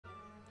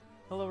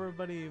Hello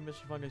everybody,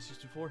 Mr.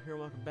 Fungus64 here.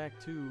 Welcome back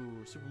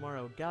to Super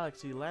Mario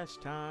Galaxy.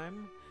 Last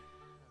time,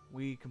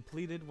 we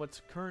completed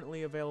what's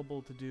currently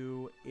available to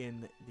do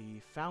in the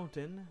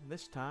fountain.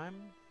 This time,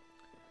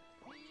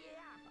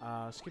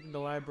 skipping the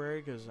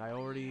library because I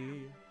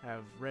already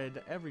have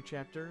read every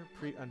chapter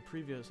on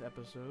previous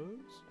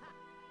episodes.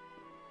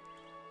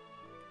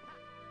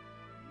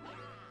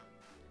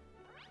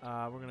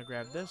 We're gonna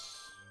grab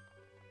this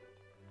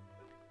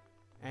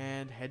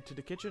and head to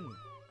the kitchen.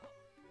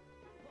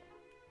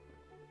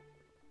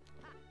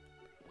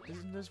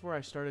 Isn't this where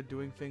I started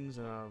doing things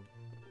in a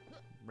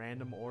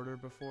random order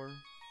before?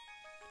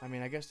 I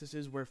mean, I guess this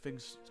is where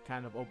things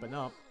kind of open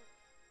up.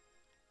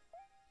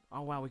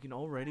 Oh wow, we can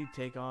already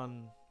take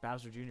on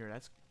Bowser Jr.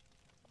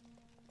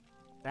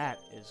 That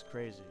is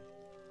crazy.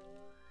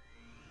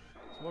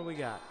 So what do we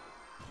got?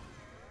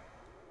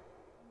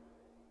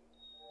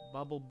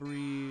 Bubble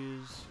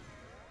Breeze,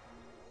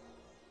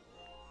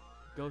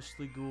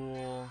 Ghostly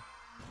Ghoul,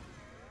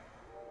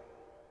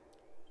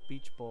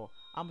 Beach Bowl.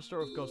 I'm gonna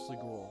start with Ghostly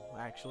Ghoul,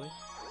 actually.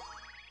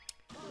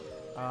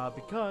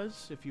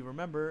 Because, if you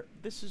remember,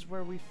 this is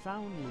where we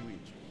found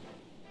Luigi.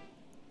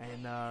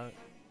 And,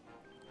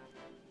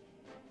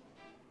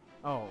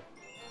 oh.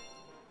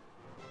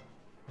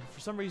 For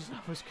some reason,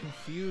 I was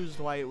confused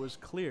why it was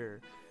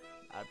clear.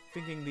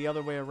 Thinking the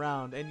other way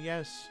around. And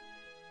yes,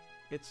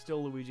 it's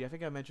still Luigi. I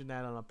think I mentioned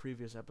that on a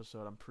previous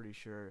episode, I'm pretty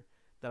sure.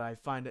 That I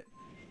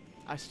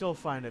still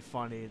find it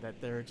funny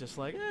that they're just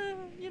like,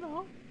 you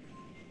know.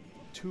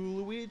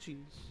 Two Luigis.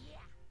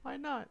 Why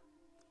not?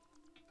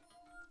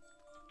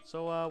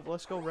 So,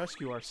 let's go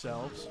rescue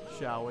ourselves,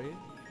 shall we?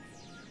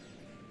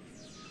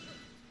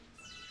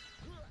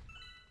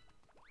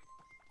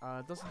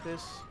 Doesn't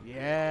this...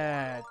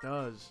 Yeah, it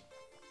does.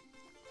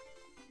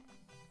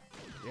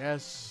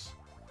 Yes.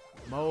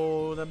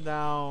 Mow them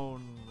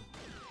down.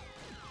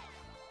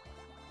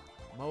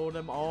 Mow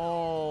them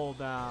all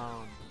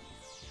down.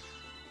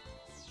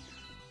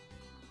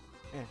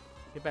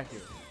 Get back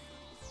here.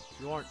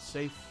 You aren't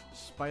safe,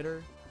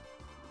 spider.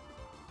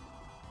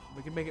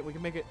 We can make it, we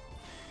can make it.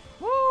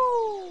 Woo!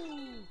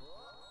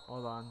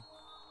 Hold on.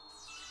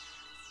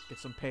 Get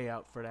some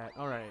payout for that.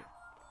 Alright.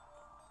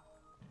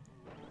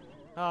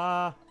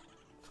 That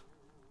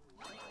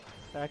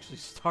actually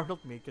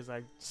startled me because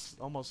I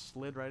almost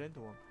slid right into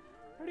him.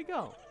 Where'd he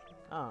go?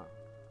 Ah,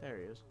 there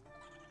he is.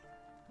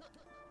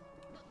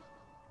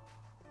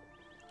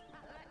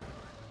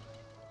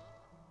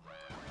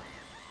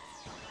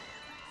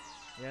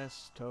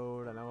 Yes,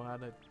 Toad, I know how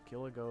to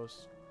kill a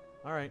ghost.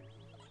 Alright.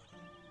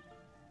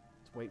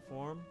 Let's wait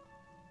for him.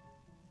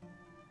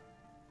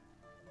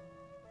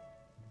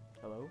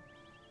 Hello?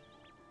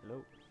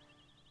 Hello?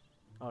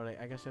 Alright,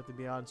 I guess you have to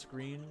be on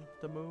screen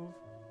to move.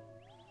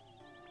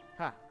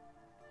 Ha!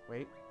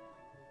 Wait.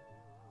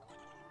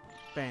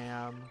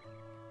 Bam!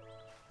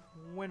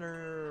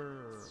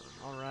 Winner!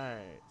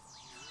 Alright.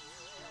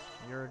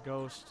 You're a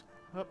ghost.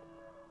 Hup.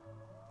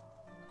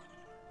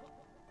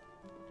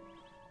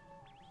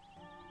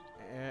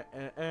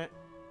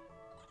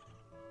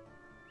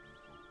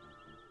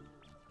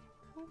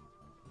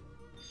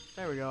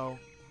 There we go.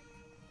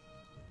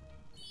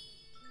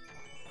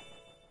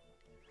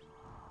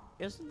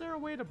 Isn't there a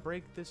way to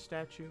break this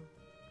statue?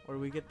 Or do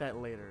we get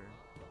that later?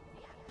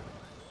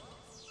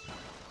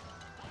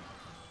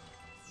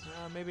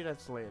 Maybe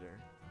that's later.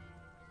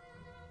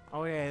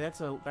 Oh yeah,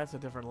 that's a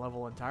different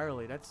level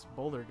entirely. That's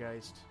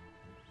Bouldergeist.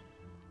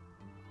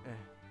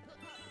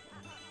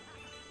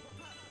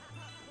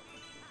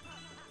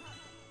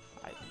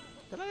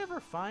 Did I ever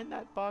find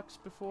that box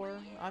before?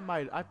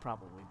 I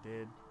probably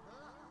did.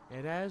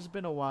 It has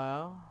been a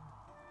while.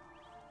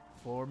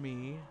 For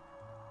me.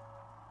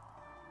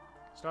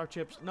 Star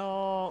chips,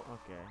 no!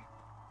 Okay.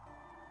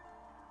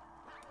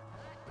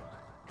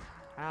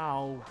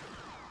 Ow.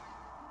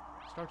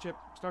 Star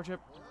chip,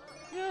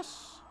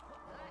 yes!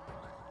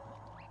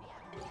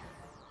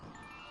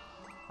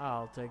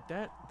 I'll take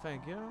that,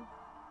 thank you.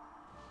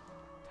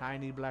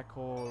 Tiny black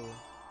hole.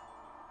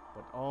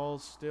 But all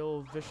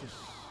still vicious.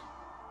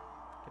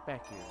 Get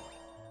back here.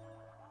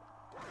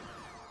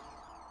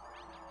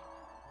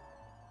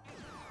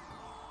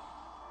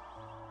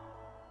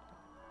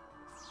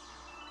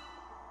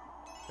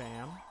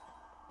 Bam.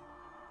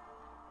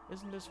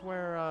 Isn't this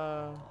where,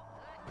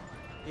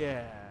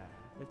 yeah,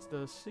 it's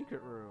the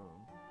secret room.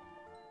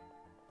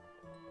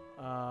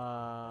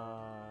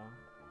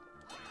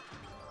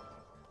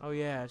 Oh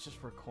yeah, it's just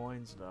for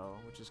coins though,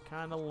 which is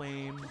kind of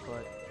lame,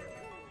 but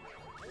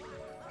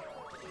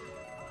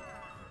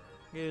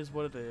it is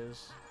what it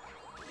is.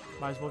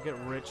 Might as well get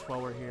rich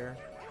while we're here.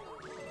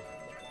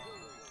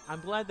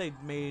 I'm glad they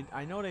made.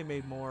 I know they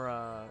made more.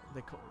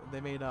 They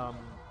made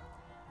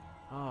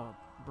oh,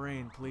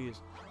 brain,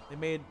 please. They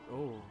made.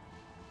 Oh,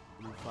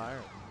 blue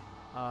fire.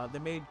 They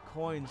made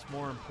coins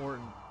more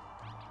important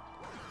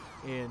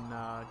in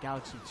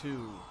Galaxy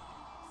 2.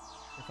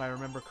 If I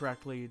remember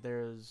correctly,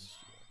 there's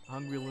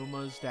Hungry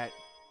Lumas that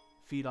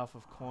feed off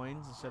of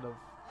coins instead of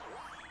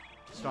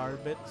star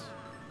bits,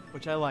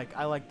 which I like.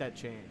 I like that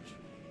change.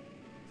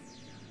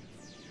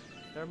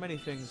 There are many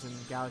things in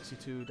Galaxy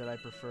 2 that I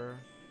prefer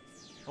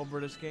over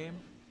this game.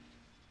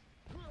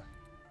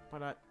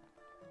 But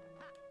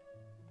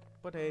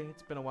hey,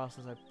 it's been a while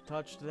since I've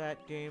touched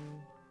that game.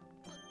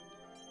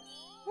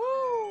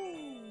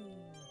 Woo!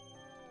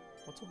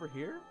 What's over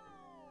here?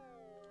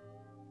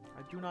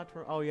 I do not.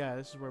 Oh yeah,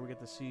 this is where we get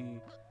to see.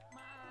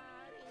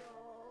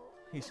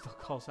 He still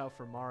calls out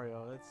for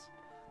Mario.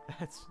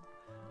 That's.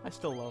 I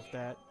still love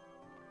that.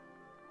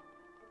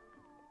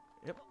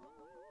 Yep.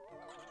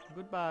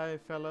 Goodbye,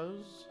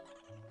 fellows.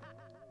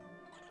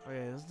 Oh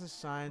yeah, doesn't this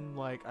sign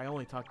like I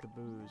only talk to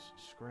Boos?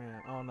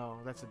 Scram. Oh no,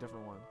 that's a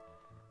different one.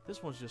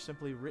 This one's just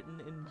simply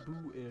written in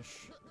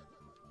Boo-ish.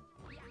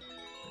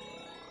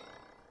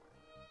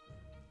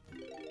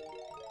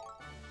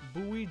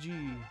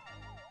 Booigi.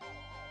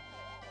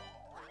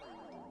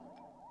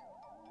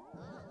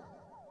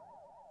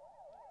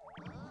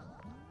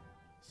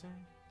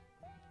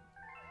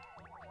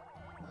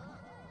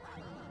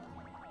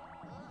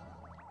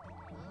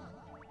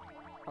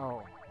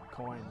 Oh,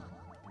 coin.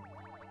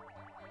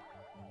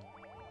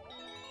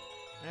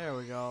 There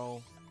we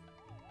go.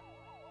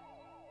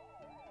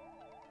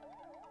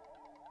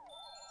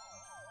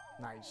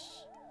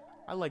 Nice.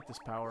 I like this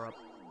power-up.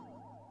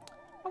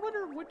 I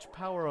wonder which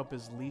power-up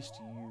is least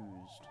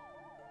used.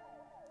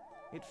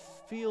 It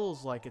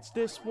feels like it's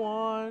this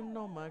one.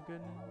 Oh my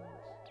goodness.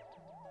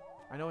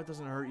 I know it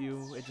doesn't hurt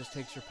you. It just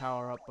takes your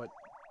power-up, but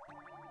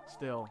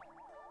still.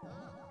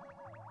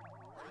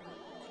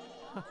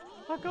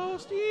 A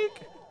ghost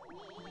eek!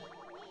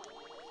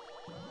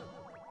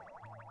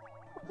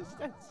 What is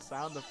that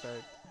sound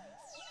effect?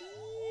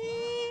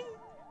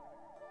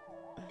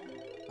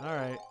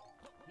 Alright.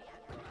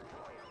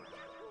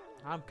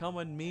 I'm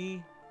coming,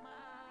 me.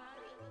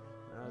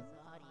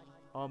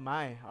 Oh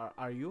my,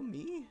 are you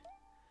me?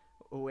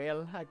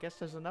 Well, I guess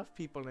there's enough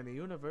people in the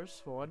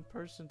universe for one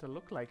person to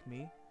look like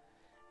me.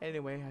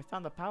 Anyway, I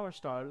found the power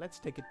star. Let's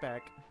take it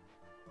back.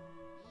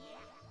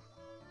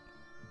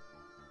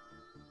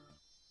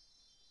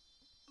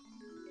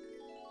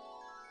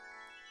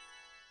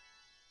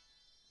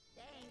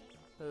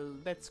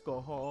 Let's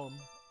go home.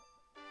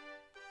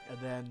 And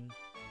then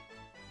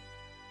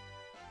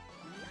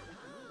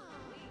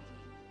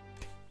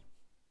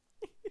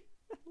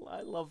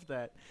I love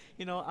that.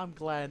 You know, I'm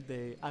glad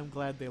they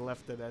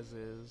left it as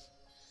is.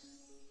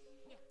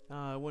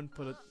 I wouldn't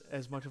put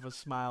as much of a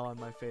smile on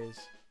my face,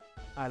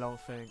 I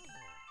don't think,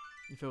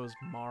 if it was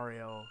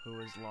Mario who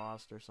was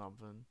lost or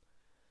something.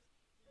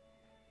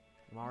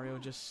 Mario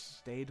just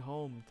stayed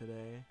home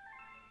today.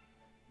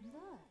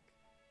 Look.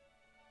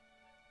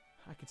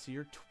 I can see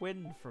your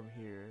twin from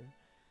here.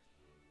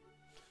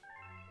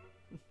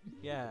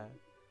 Yeah,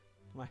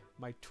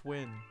 my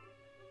twin.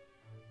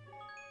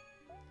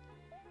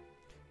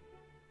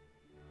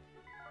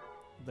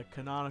 The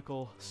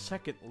canonical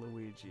second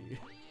Luigi.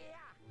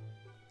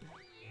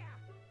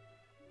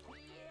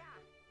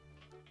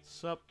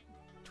 Sup,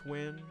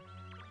 twin?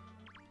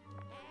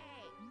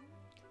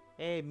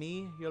 Hey,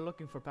 me, you're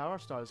looking for power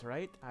stars,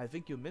 right? I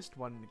think you missed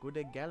one in Good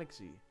Egg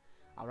Galaxy.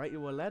 I'll write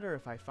you a letter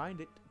if I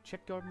find it.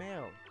 Check your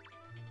mail.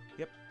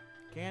 Yep,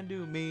 can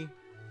do, me.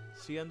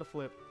 See you on the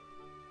flip.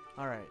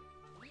 Alright.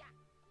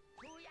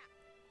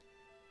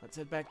 Let's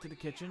head back to the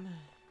kitchen.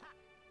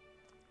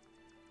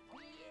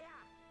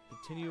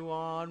 Continue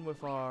on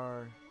with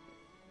our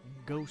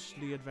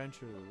ghostly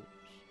adventures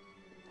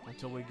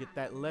until we get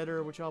that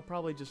letter, which I'll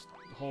probably just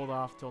hold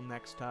off till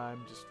next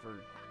time, just for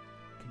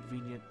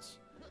convenience.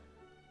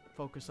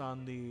 Focus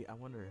on the... I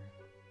wonder...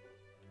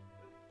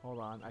 Hold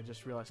on, I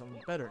just realized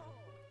something better.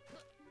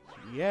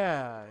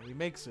 Yeah, he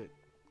makes it.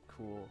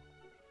 Cool.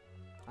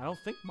 I don't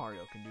think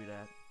Mario can do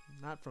that.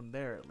 Not from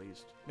there, at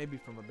least. Maybe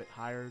from a bit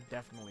higher.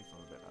 Definitely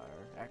from a bit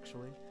higher,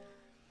 actually.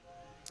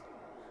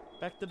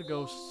 Back to the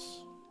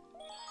ghosts.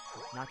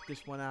 Knock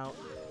this one out.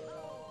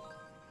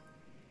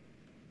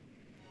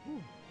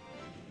 Whew.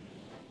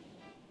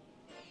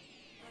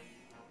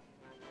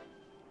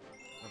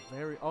 A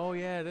very... Oh,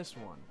 yeah, this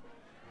one.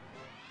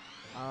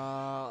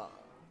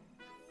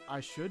 I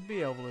should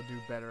be able to do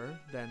better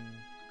than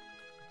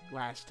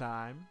last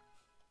time.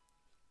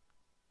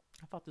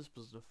 I thought this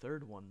was the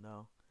third one,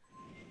 though.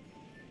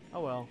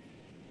 Oh, well.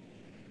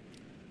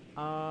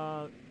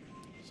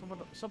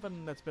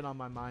 Something that's been on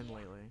my mind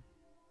lately.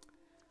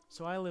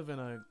 So I live in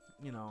a,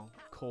 you know,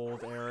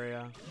 cold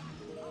area.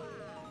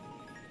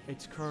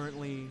 It's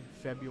currently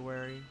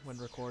February when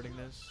recording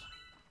this,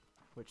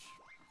 which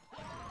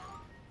is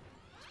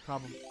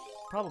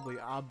probably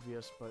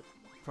obvious, but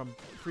from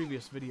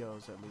previous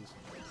videos at least.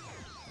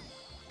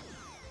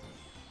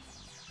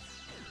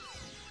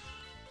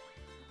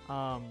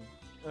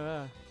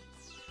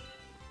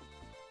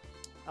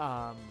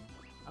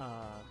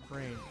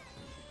 Brain.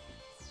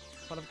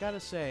 But I've got to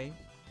say,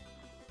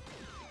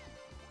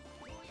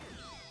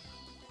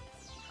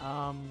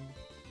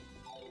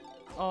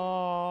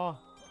 oh,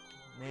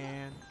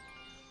 man.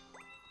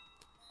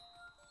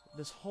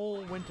 This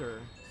whole winter.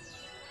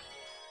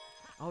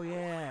 Oh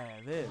yeah,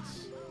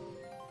 this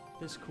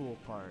cool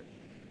part.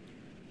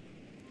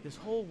 This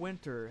whole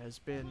winter has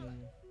been,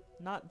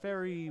 not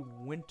very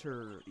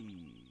winter-y,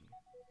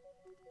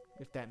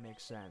 if that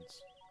makes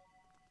sense.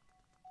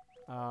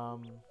 Oh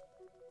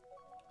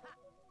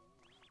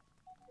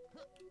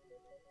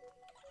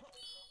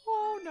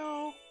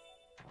no!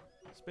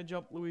 Spin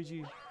jump,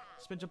 Luigi.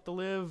 Spin jump to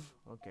live.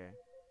 Okay.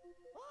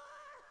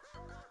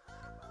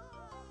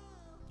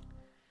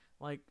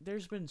 Like,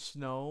 there's been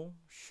snow,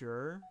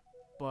 sure,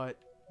 but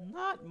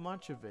not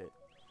much of it.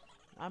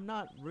 I'm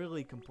not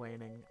really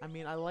complaining. I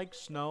mean, I like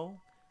snow,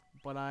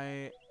 but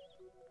I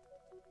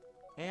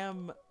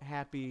am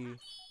happy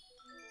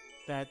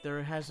that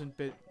there hasn't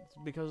been,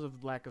 because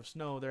of lack of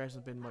snow, there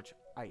hasn't been much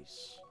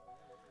ice.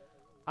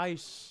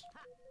 Ice,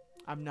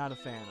 I'm not a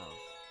fan of.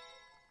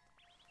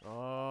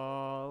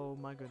 Oh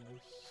my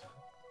goodness.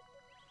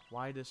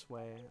 Why this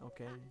way?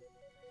 Okay.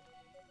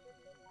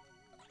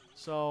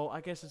 So,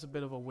 I guess it's a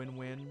bit of a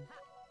win-win.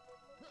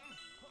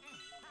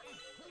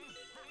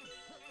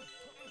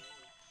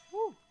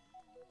 Woo!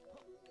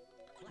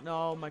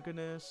 No, my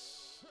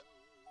goodness.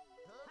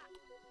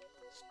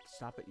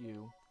 Stop it,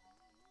 you.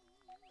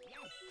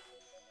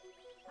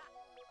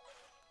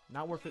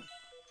 Not worth it.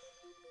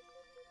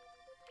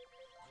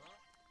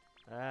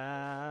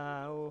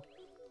 Ow.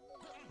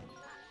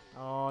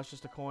 Oh, it's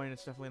just a coin.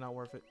 It's definitely not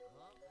worth it.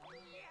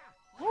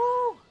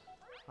 Woo!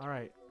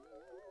 Alright.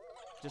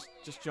 Just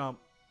jump.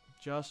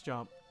 Just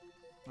jump.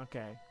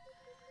 Okay.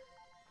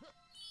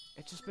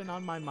 It's just been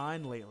on my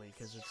mind lately,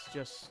 because it's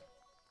just...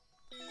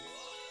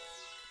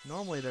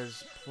 Normally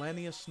there's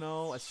plenty of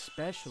snow,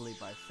 especially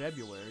by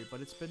February,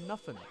 but it's been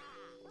nothing.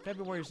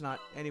 February's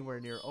not anywhere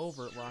near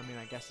over. Well, I mean,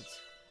 I guess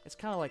it's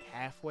kind of like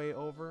halfway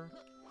over,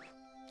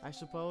 I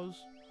suppose.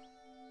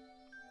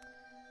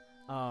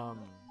 But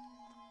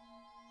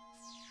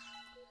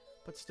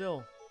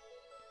still,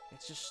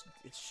 it's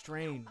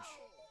strange.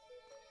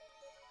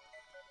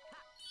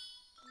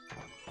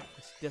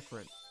 It's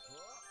different.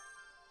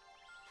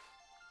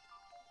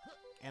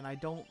 And I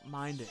don't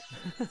mind it.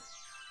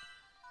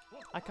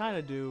 I kind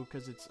of do,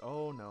 because it's...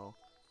 Oh, no.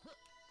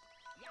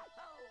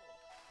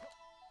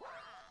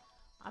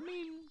 I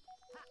mean,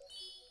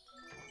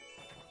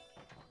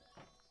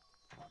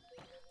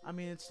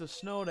 it's the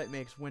snow that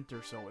makes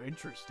winter so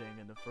interesting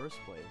in the first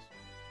place.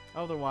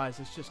 Otherwise,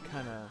 it's just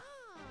kind of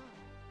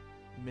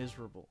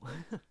miserable.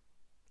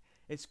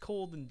 It's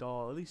cold and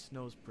dull. At least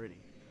snow's pretty.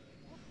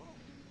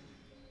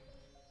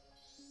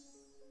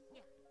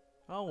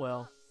 Oh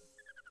well.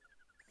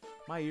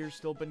 My year's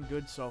still been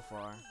good so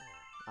far.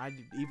 I'd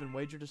even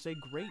wager to say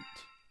great.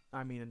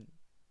 I mean,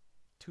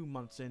 2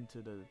 months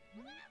into the...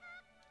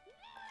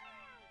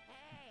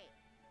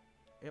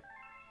 Yep.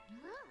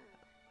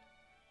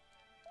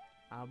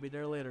 I'll be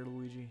there later,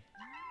 Luigi.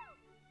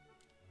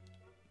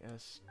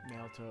 Yes,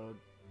 Mail Toad.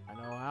 I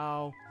know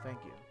how. Thank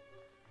you.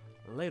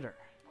 Later.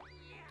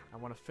 I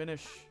want to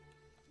finish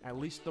at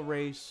least the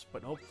race,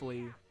 but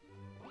hopefully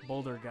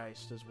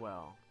Bouldergeist as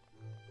well.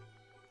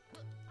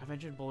 I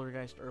mentioned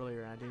Bouldergeist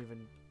earlier, and I didn't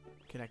even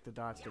connect the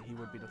dots that he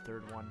would be the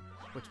third one,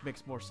 which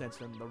makes more sense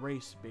than the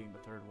race being the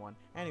third one.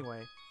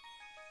 Anyway.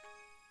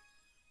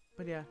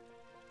 But yeah.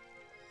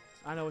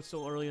 I know it's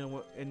still early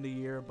in the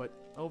year, but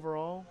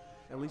overall,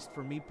 at least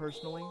for me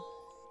personally,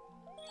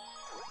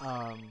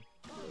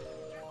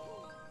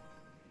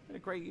 been a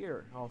great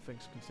year, all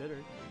things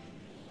considered.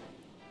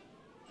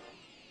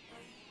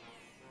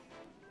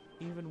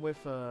 Even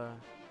with a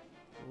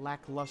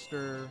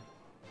lackluster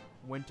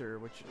winter,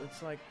 which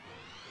it's like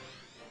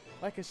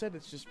I said,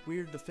 it's just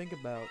weird to think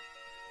about.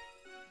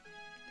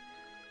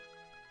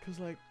 'Cause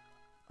like,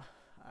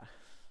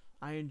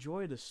 I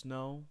enjoy the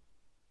snow,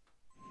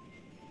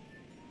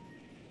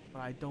 but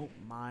I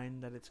don't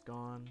mind that it's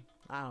gone.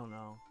 I don't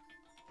know.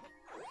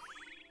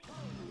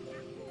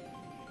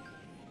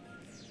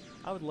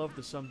 I would love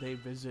to someday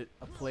visit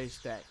a place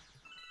that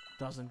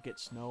doesn't get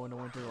snow in the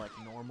winter like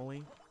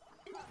normally.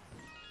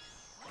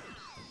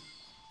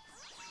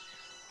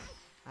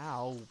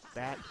 Ow,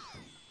 bat.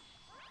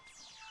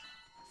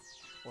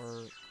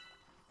 Or...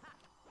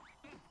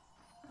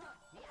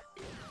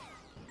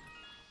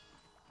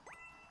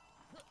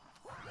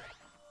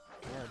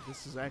 Yeah,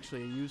 this is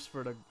actually a use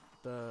for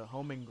the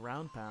homing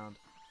ground pound.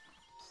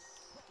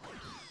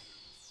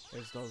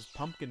 There's those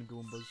pumpkin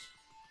Goombas.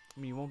 I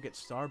mean, you won't get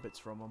star bits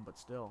from them, but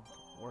still.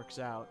 Works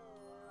out.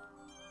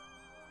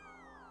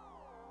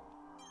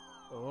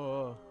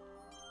 Oh.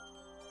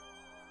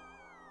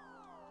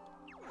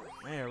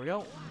 There we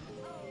go.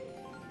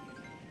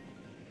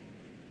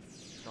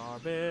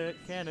 Starbit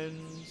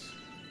cannons.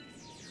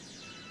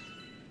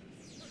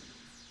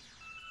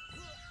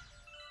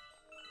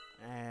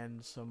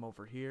 And some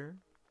over here.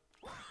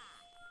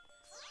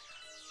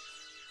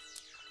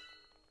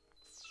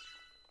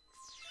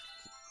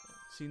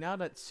 See, now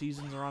that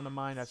seasons are on the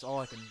mind, that's all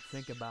I can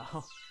think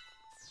about.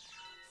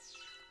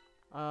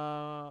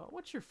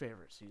 What's your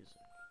favorite season?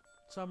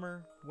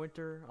 Summer,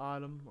 winter,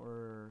 autumn,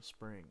 or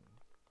spring?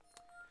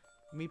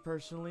 Me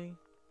personally,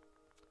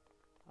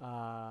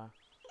 my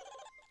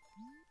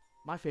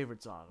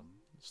favorite's autumn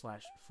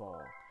 /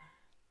 fall.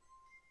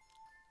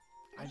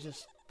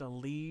 The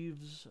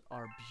leaves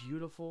are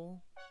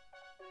beautiful.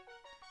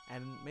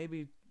 And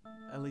maybe,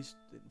 at least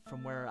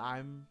from where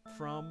I'm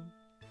from,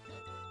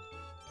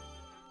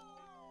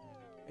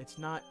 it's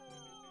not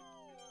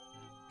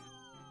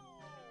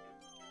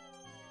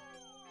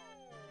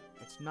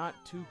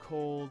too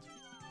cold,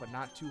 but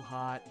not too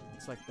hot.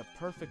 It's like the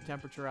perfect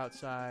temperature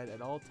outside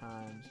at all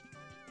times.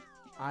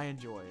 I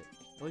enjoy it.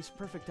 At least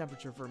perfect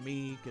temperature for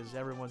me, because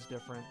everyone's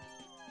different.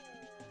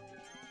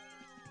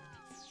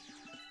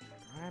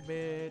 Grab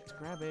it,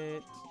 grab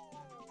it.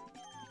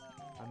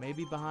 I may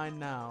be behind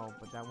now,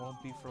 but that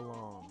won't be for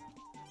long.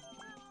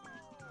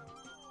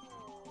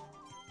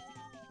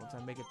 Once I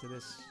make it to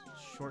this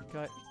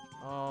shortcut.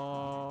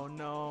 Oh,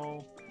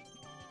 no.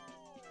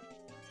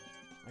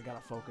 I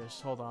gotta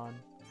focus. Hold on.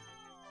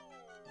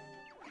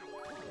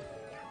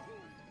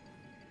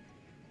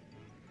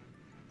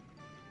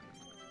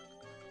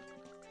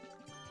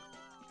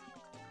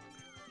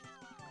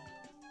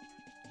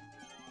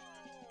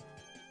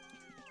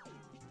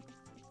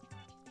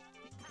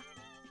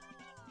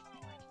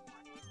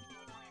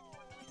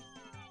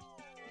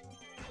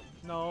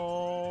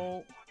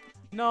 No.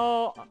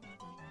 No.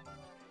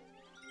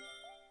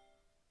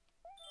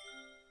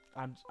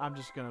 I'm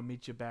just gonna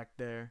meet you back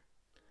there.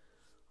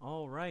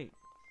 All right.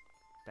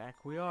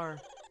 Back we are.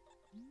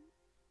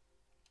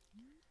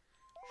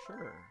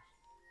 Sure.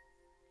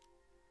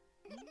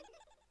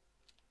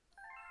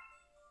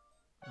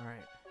 All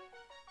right.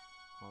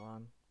 Hold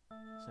on.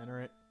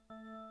 Center it.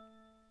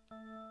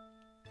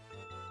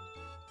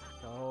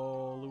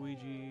 Go,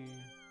 Luigi.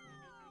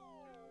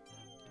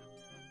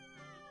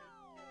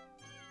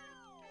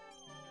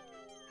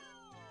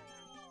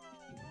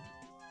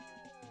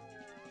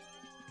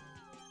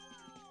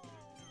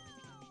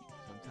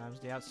 Sometimes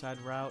the outside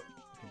route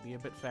can be a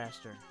bit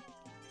faster.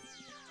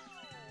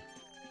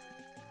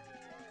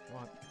 Come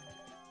on.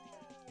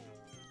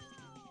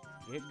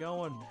 Get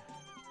going.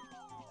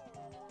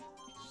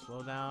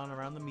 Slow down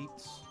around the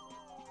meats.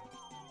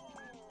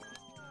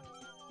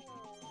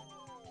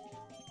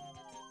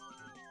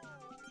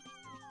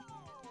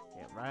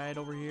 Get right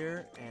over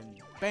here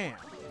and bam!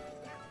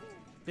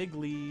 Big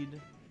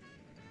lead.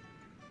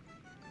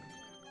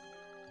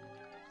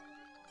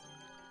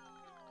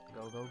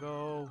 Go, go,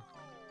 go.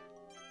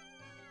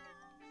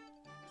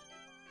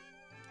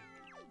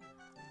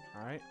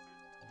 Alright.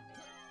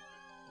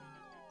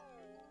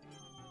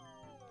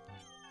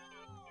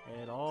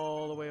 Head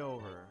all the way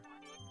over.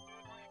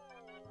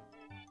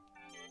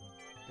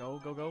 Go,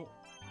 go, go.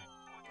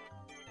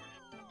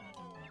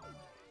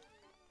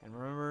 And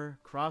remember,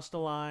 cross the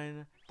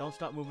line. Don't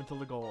stop moving till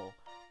the goal.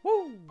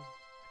 Woo!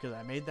 Because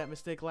I made that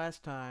mistake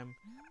last time,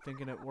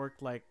 thinking it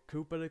worked like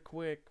Koopa the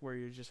Quick, where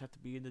you just have to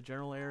be in the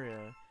general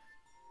area.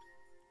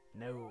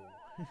 No.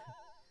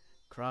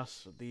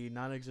 Cross the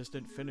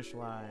non-existent finish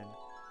line.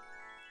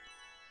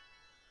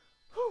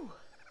 Whew.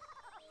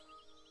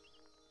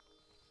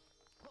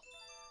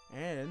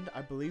 And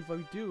I believe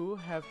we do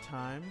have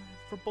time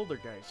for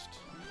Bouldergeist.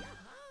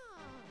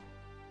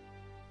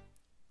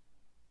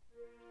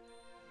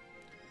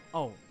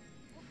 Oh,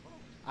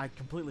 I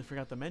completely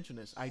forgot to mention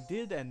this. I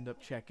did end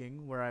up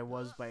checking where I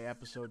was by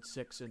episode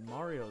 6 in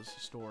Mario's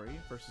story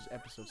versus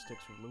episode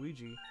 6 with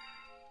Luigi.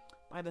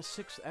 By the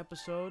 6th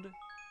episode,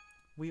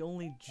 we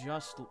only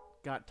just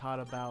got taught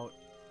about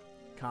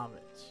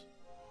comets.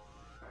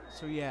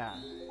 So yeah,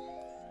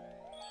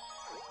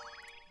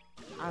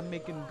 I'm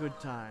making good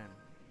time.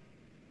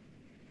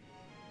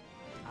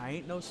 I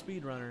ain't no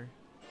speedrunner,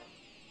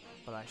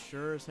 but I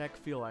sure as heck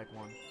feel like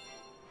one.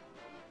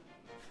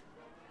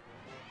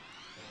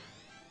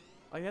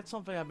 Like, that's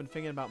something I've been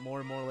thinking about more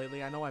and more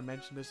lately. I know I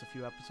mentioned this a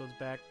few episodes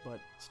back, but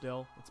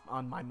still, it's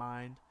on my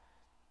mind.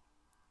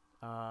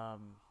 I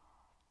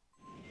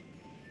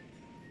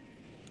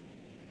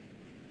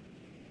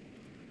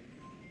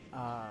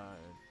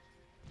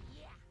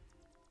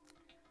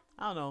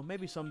don't know,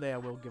 maybe someday I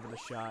will give it a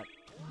shot.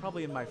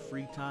 Probably in my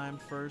free time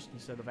first,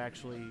 instead of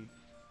actually,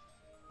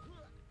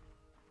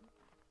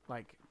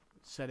 like,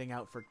 setting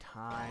out for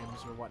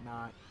times or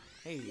whatnot.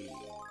 Hey.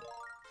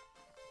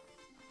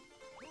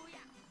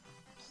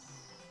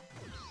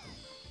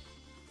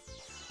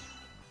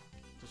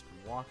 Just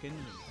walk in.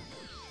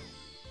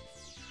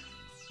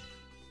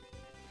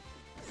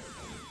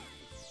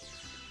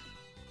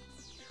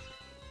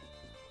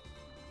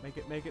 Make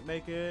it, make it,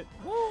 make it.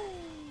 Woo!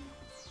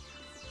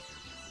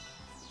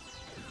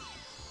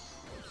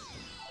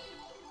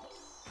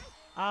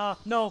 Ah,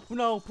 no,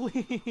 no,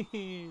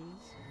 please.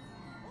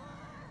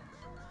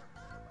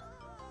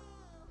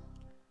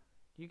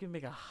 You can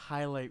make a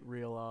highlight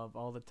reel of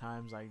all the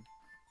times I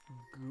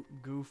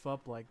goof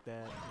up like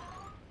that.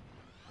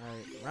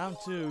 Alright, round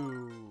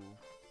 2.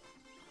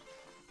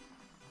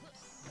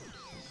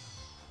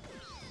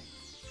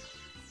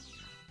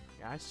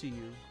 Yeah, I see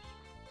you.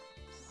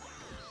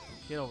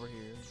 Get over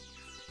here.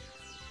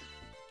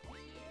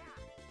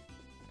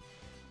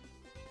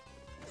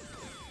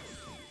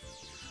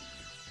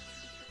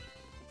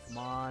 Come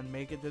on,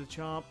 make it to the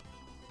chomp.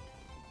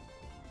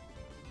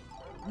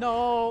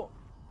 No!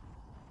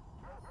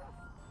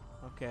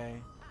 Okay.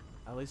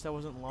 At least I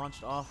wasn't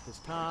launched off this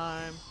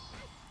time.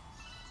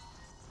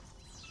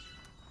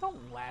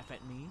 Don't laugh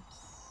at me.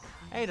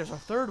 Hey, there's a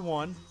third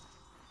one.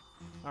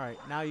 Alright,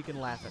 now you can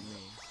laugh at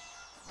me.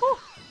 Woo!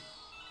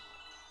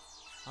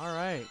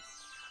 Alright.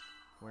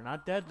 We're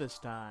not dead this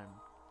time.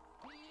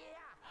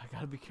 I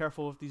gotta be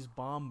careful with these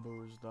bomb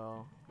boos,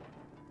 though.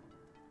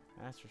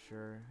 That's for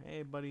sure.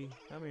 Hey, buddy,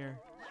 come here.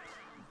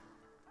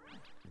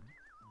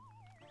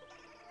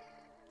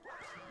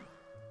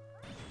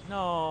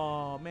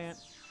 No, man.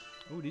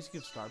 Ooh, these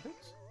give star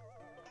bits?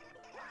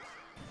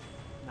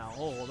 Now,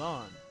 hold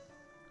on.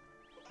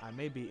 I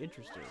may be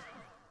interested.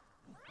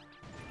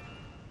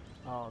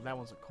 Oh, that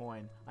one's a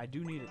coin. I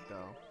do need it,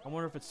 though. I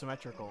wonder if it's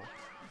symmetrical.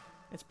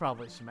 It's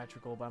probably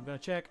symmetrical, but I'm gonna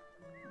check.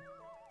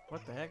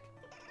 What the heck?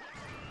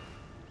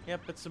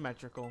 Yep, it's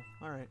symmetrical.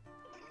 Alright.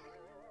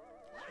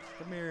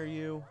 Come here,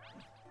 you.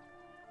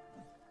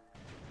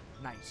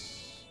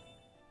 Nice.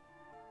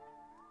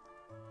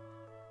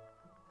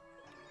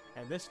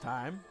 And this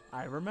time,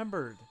 I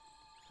remembered.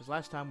 Because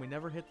last time we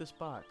never hit this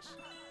box.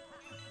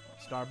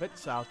 Star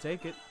bits, I'll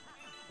take it.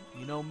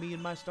 You know me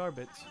and my star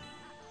bits.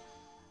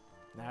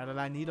 Now that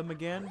I need them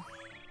again,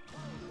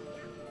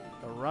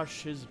 the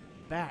rush is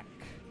back.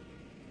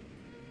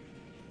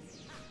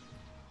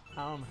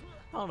 I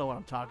don't know what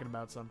I'm talking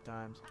about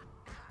sometimes.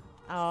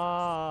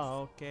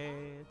 Oh, okay,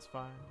 it's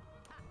fine.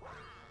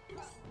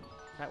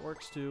 That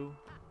works too.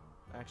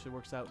 Actually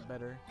works out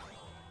better.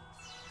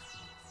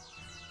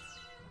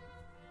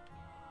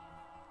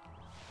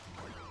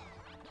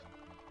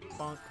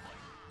 Bonk.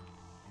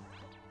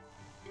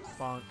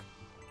 Bonk.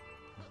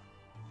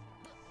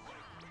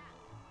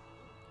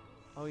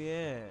 Oh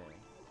yeah.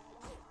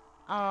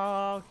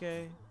 Oh,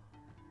 okay.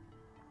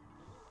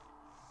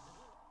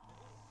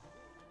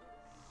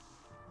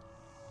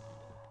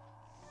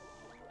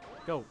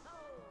 Go.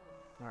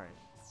 Alright.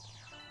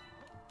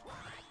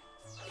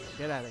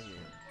 Get out of here.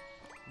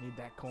 Need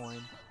that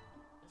coin.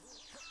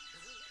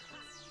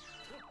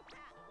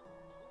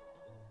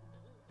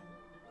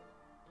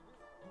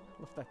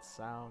 Love that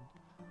sound.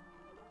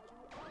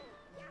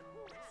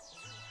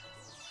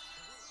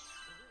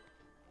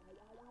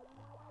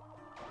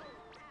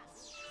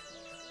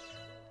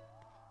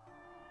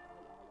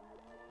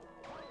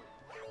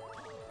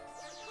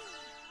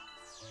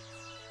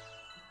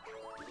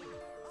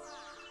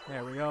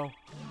 There we go.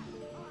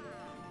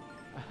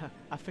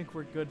 I think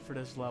we're good for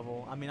this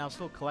level. I mean, I'll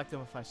still collect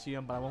them if I see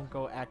them, but I won't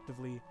go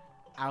actively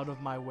out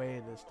of my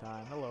way this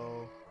time.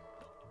 Hello.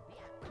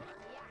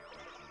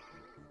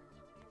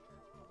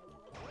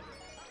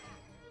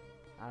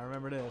 I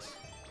remember this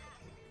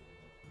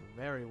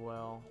very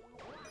well.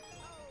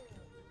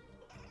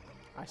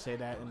 I say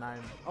that and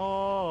I'm...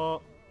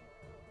 Oh!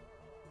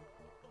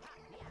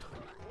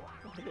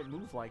 Why did it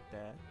move like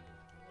that?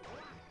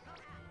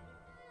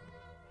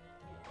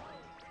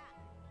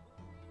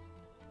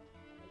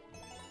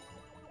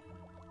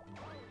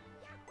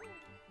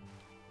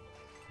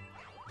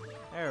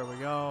 There we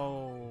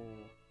go.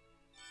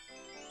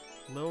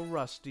 A little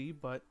rusty,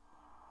 but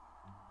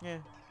yeah,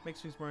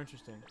 makes things more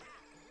interesting.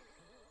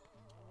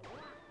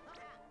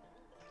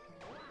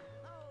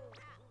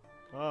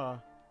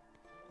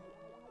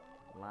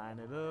 Line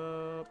it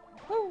up.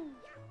 Woo!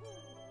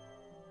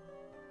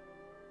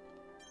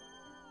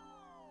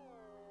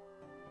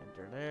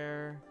 Enter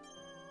there.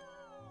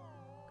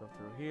 Go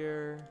through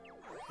here.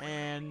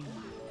 And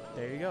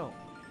there you go.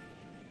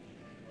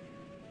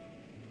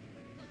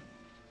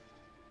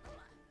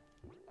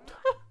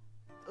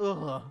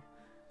 Ugh.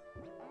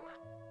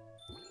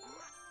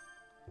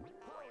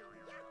 There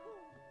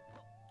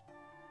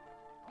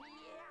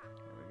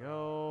we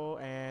go.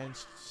 And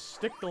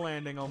stick the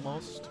landing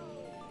almost.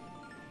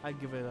 I'd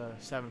give it a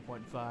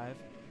 7.5.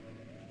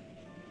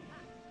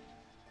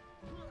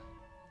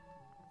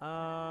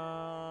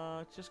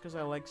 Just because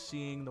I like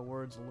seeing the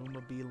words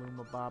Luma Bee,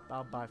 Luma Bop.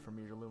 I'll buy from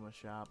your Luma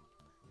shop.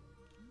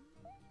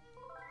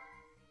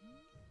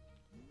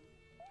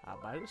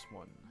 I'll buy this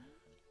one.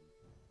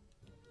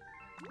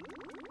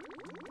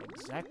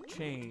 Exact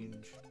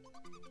change.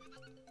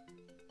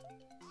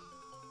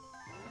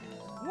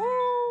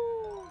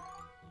 Woo!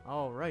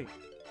 Alright.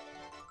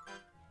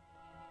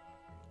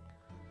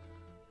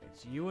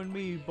 It's you and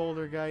me,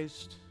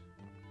 Bouldergeist.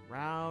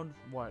 Round,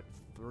 what,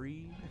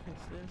 3 is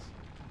this?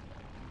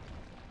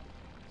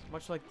 It's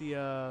much like the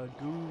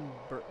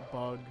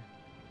bug.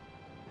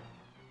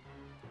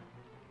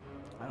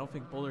 I don't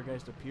think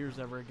Bouldergeist appears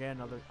ever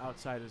again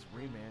outside his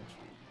rematch.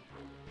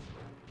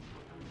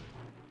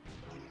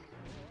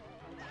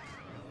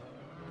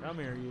 Come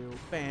here, you.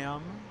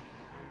 Bam.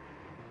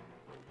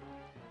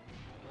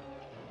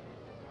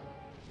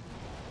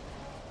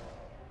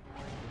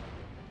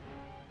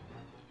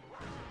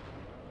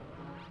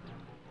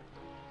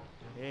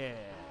 Yeah.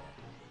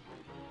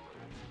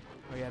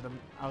 Oh yeah,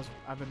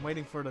 I've been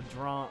waiting for the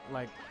draw,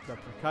 like the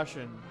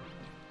percussion.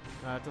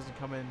 It doesn't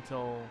come in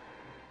until.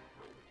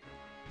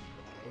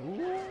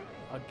 Ooh,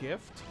 a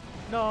gift?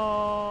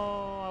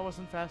 No, I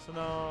wasn't fast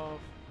enough.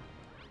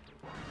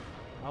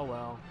 Oh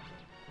well.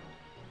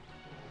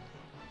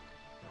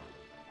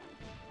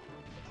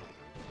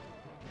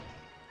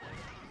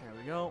 There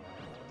we go.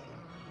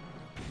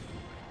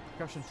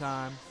 Percussion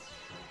time.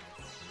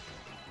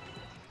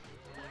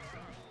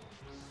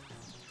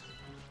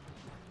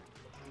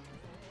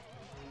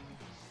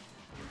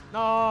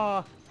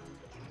 No!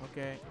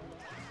 Okay.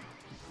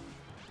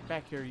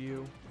 Back here,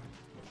 you.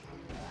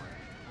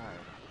 Alright.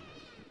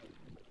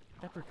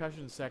 That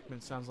percussion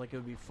segment sounds like it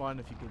would be fun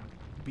if you could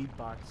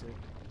beatbox it.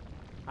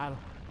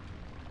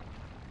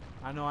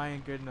 I know I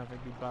ain't good enough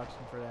at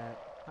beatboxing for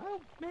that. Oh,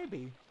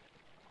 maybe.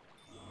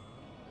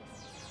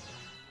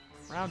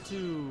 Round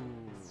 2.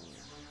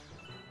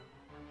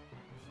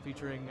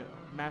 Featuring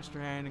Master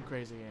Hand and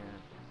Crazy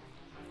Hand.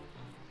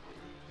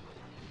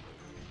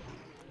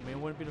 I mean, it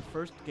wouldn't be the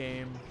first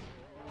game.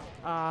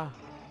 It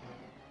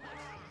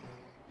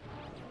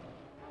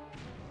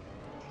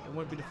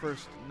wouldn't be the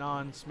first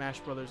non-Smash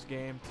Brothers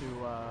game to,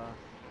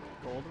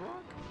 Gold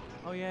Rock?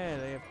 Oh yeah,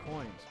 they have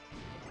coins.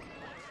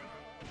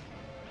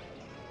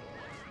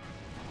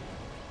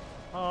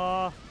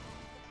 I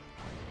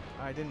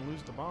didn't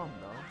lose the bomb,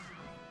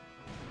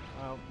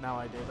 though. Oh, now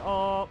I did.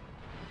 Oh!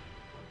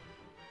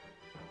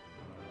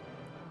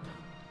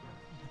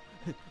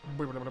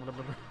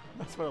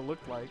 That's what it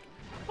looked like.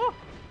 Oh!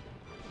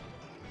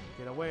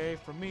 Get away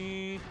from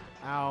me.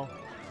 Ow.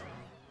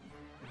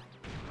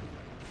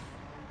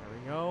 There we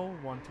go.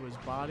 One to his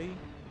body.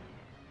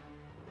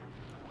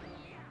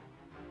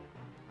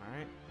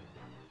 Alright.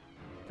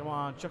 Come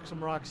on, chuck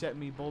some rocks at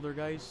me,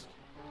 Bouldergeist.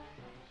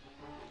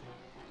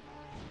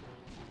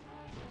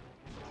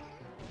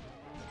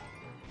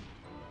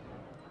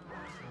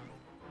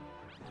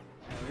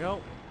 There we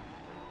go.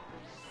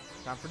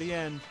 Time for the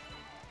end.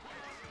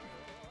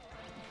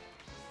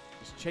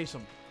 Just chase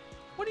him.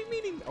 What do you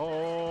mean?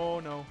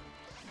 Oh, no.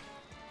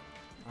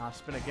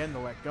 Spin again to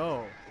let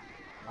go.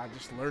 I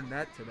just learned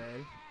that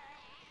today.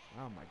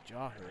 Oh, my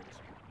jaw hurts.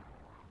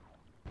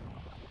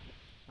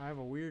 I have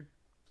a weird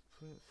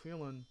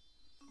feeling.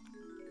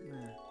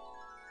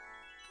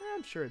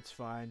 I'm sure it's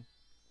fine.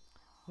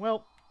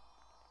 Well,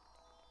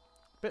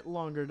 a bit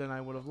longer than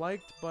I would have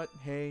liked, but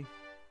hey,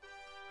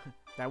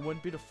 that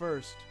wouldn't be the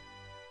first.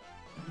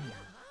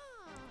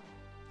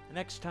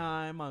 Next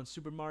time on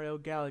Super Mario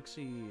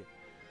Galaxy.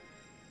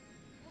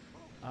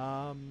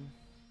 I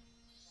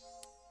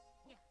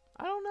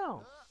don't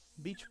know.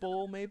 Beach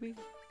Bowl, maybe?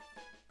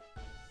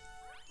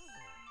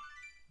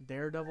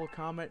 Daredevil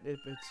Comet, if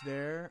it's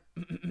there.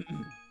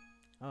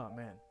 Oh,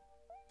 man.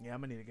 Yeah,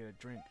 I'm gonna need to get a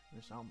drink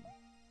or something.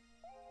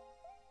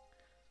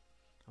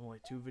 I'm only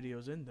 2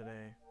 videos in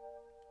today.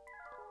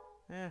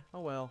 Oh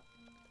well.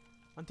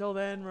 Until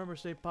then, remember,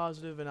 stay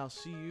positive, and I'll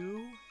see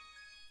you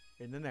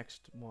in the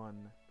next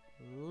one.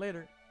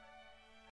 Later.